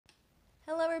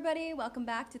Hello, everybody. Welcome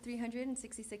back to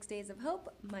 366 Days of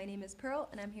Hope. My name is Pearl,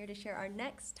 and I'm here to share our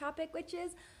next topic, which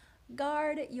is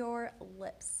guard your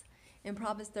lips. In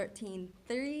Proverbs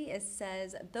 13:3, it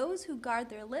says, "Those who guard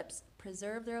their lips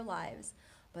preserve their lives,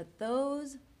 but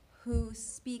those who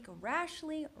speak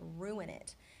rashly ruin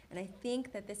it." And I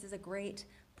think that this is a great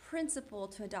principle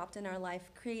to adopt in our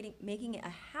life, making it a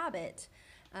habit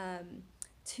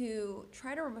to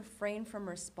try to refrain from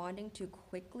responding too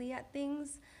quickly at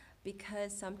things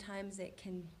because sometimes it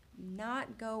can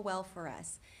not go well for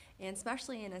us. And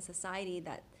especially in a society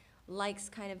that likes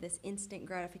kind of this instant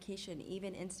gratification,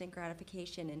 even instant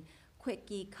gratification and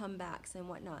quickie comebacks and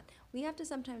whatnot. We have to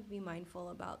sometimes be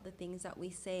mindful about the things that we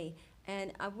say.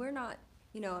 And we're not,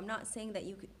 I'm not saying that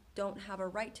don't have a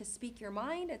right to speak your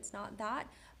mind. It's not that,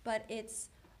 but it's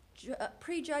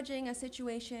prejudging a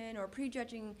situation or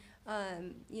prejudging,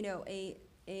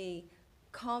 a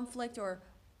conflict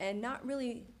and not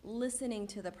really listening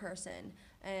to the person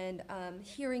and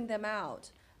hearing them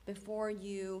out before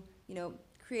you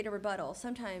create a rebuttal.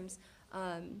 Sometimes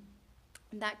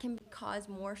that can cause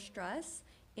more stress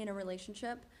in a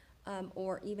relationship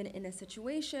or even in a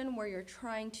situation where you're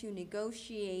trying to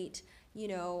negotiate,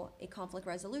 a conflict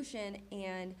resolution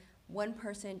and one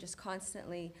person just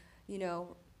constantly,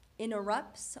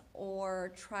 interrupts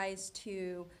or tries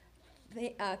to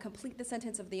complete the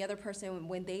sentence of the other person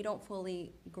when they don't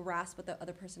fully grasp what the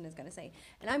other person is going to say.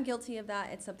 And I'm guilty of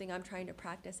that. It's something I'm trying to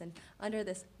practice. And under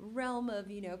this realm of,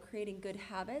 creating good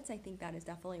habits, I think that is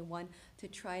definitely one to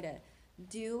try to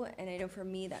do. And I know for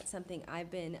me, that's something I've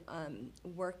been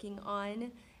working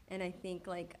on. And I think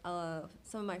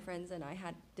some of my friends and I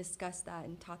had discussed that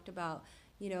and talked about,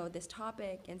 this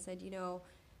topic and said,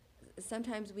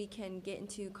 sometimes we can get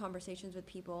into conversations with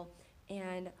people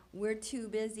and we're too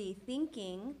busy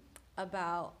thinking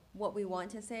about what we want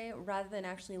to say rather than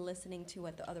actually listening to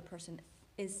what the other person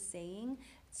is saying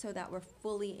so that we're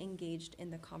fully engaged in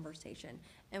the conversation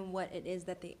and what it is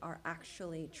that they are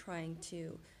actually trying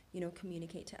to,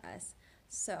 communicate to us.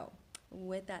 So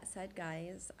with that said,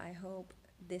 guys, I hope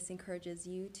this encourages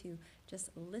you to just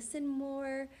listen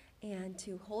more and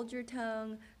to hold your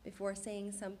tongue before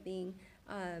saying something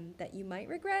that you might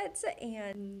regret.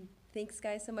 And thanks,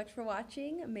 guys, so much for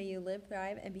watching. May you live,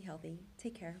 thrive, and be healthy.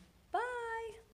 Take care.